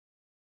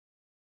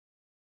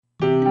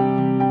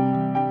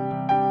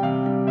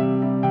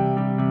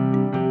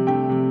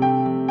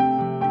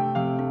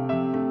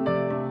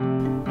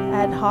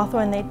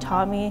Hawthorn, they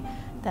taught me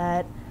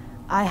that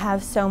I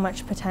have so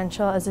much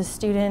potential as a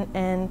student,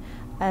 and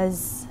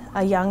as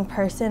a young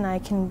person I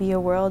can be a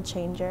world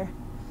changer.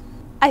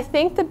 I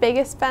think the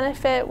biggest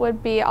benefit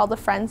would be all the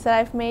friends that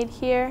I've made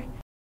here.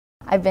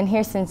 I've been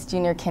here since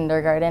junior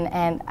kindergarten,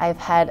 and I've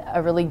had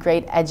a really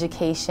great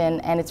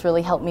education, and it's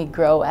really helped me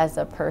grow as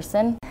a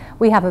person.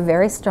 We have a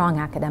very strong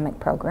academic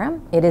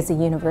program. It is a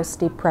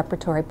university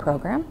preparatory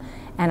program,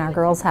 and our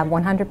girls have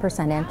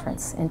 100%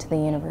 entrance into the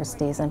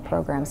universities and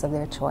programs of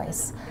their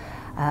choice.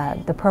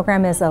 The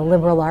program is a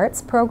liberal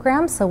arts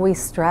program, so we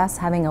stress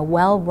having a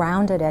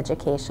well-rounded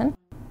education.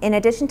 In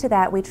addition to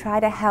that, we try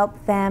to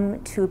help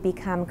them to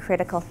become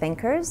critical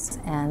thinkers.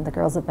 And the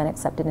girls have been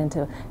accepted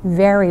into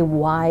very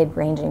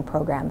wide-ranging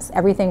programs,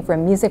 everything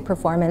from music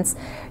performance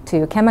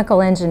to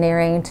chemical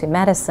engineering to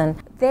medicine.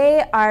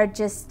 They are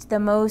just the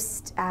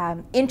most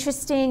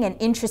interesting and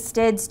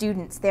interested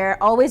students.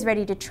 They're always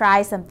ready to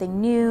try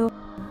something new.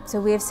 So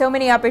we have so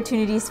many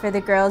opportunities for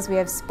the girls. We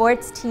have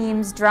sports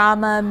teams,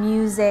 drama,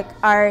 music,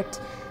 art,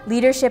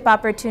 leadership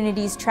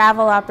opportunities,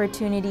 travel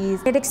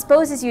opportunities. It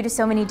exposes you to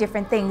so many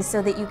different things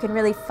so that you can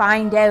really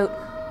find out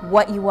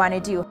what you want to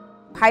do.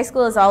 High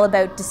school is all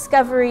about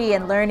discovery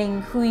and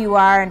learning who you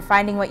are and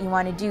finding what you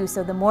want to do.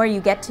 So the more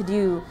you get to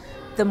do,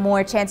 the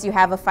more chance you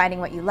have of finding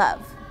what you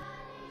love.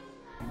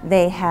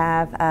 They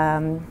have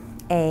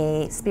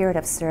a spirit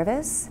of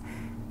service.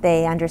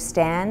 They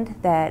understand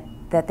that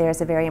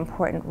there's a very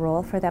important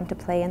role for them to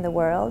play in the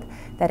world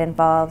that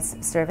involves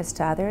service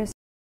to others.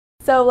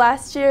 So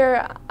last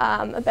year,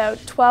 about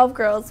 12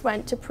 girls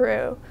went to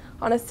Peru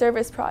on a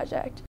service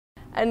project,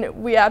 and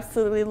we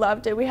absolutely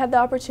loved it. We had the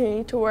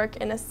opportunity to work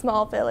in a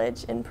small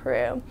village in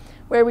Peru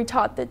where we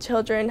taught the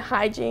children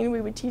hygiene. We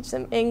would teach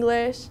them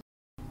English.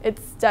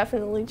 It's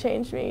definitely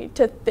changed me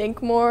to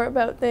think more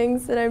about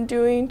things that I'm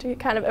doing, to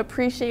kind of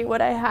appreciate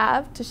what I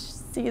have, to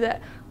see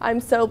that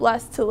I'm so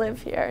blessed to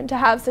live here and to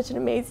have such an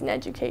amazing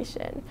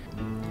education.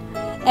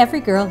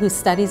 Every girl who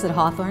studies at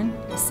Hawthorn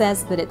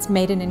says that it's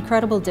made an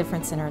incredible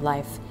difference in her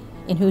life,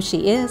 in who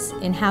she is,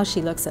 in how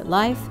she looks at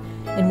life,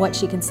 in what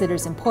she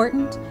considers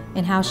important,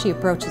 in how she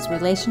approaches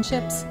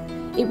relationships.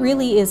 It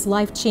really is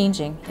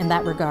life-changing in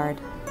that regard.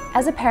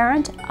 As a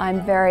parent,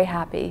 I'm very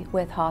happy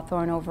with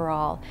Hawthorn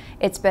overall.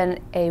 It's been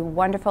a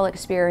wonderful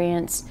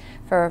experience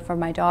for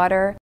my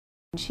daughter.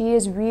 She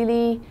is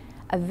really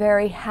a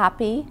very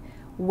happy,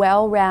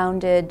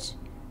 well-rounded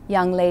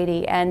young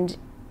lady, and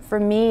for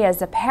me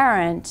as a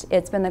parent,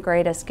 it's been the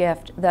greatest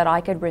gift that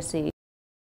I could receive.